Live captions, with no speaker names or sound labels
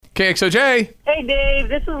KXOJ. Hey, Dave.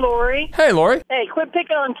 This is Lori. Hey, Lori. Hey, quit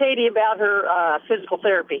picking on Katie about her physical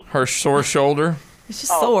therapy. Her sore shoulder. It's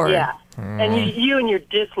just sore. Yeah. And you and your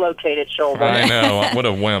dislocated shoulder. I know. What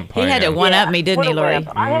a wimp. He had to one-up me, didn't he, Lori?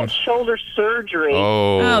 I had shoulder surgery.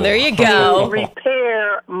 Oh, there you To go.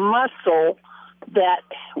 repair muscle that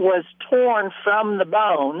was torn from the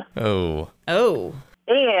bone. Oh.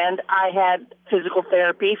 And I had physical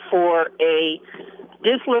therapy for a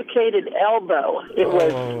dislocated elbow. It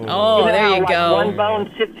was. There you like go. One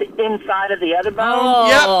bone sits inside of the other bone. Oh.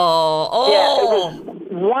 Yeah, it was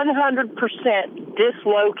 100%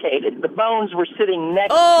 dislocated. The bones were sitting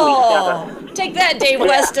next to each other. Take that, Dave I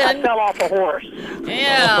Weston. fell off a horse.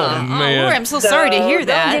 Yeah. Oh, man. Lori, I'm so sorry to hear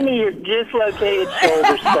that. Don't give me your dislocated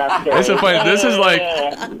shoulder stuff, Dave. This is funny.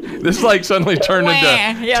 This is like suddenly turned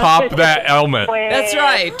into Yeah. top that ailment. That's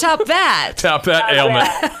right. Top that. Top that ailment.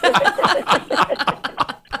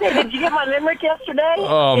 Hey, did you get my limerick yesterday?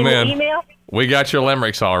 Oh, in man. The email? We got your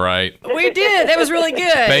limericks all right. We did. That was really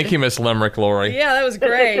good. Thank you, Miss Limerick, Lori. Yeah, that was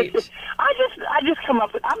great. I just come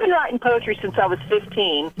up with. I've been writing poetry since I was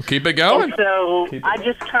 15. Keep it going. And so I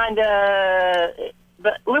just kind of,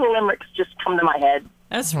 but little limericks just come to my head.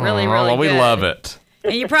 That's really, Oh, really well, we good. love it.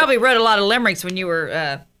 And you probably wrote a lot of limericks when you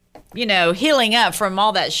were, healing up from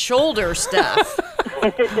all that shoulder stuff.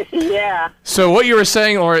 Yeah. So what you were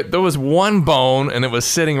saying, Lori, there was one bone and it was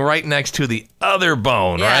sitting right next to the other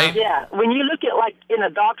bone, Yeah. right? Yeah. When you look at, like, in a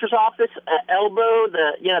doctor's office, elbow,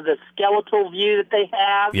 the skeletal view that they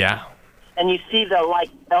have. Yeah. And you see the, like,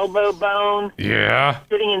 elbow bone. Yeah.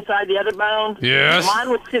 Sitting inside the other bone. Yes. Mine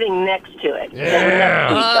was sitting next to it.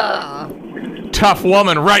 Yeah. Tough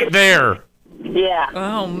woman right there. Yeah.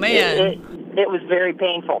 Oh, man. It was very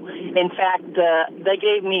painful. In fact, they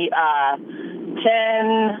gave me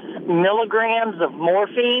 10 milligrams of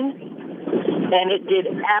morphine, and it did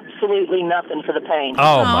absolutely nothing for the pain.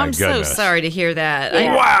 Oh, my I'm goodness. so sorry to hear that.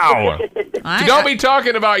 Wow. Don't be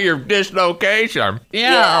talking about your dislocation.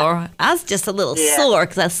 Yeah. I was just a little sore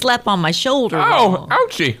because I slept on my shoulder. Oh,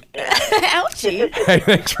 ouchie. Ouchie. Hey,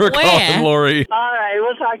 thanks for calling, Lori. All right,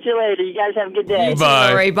 we'll talk to you later. You guys have a good day. Bye.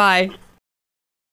 Lori, bye.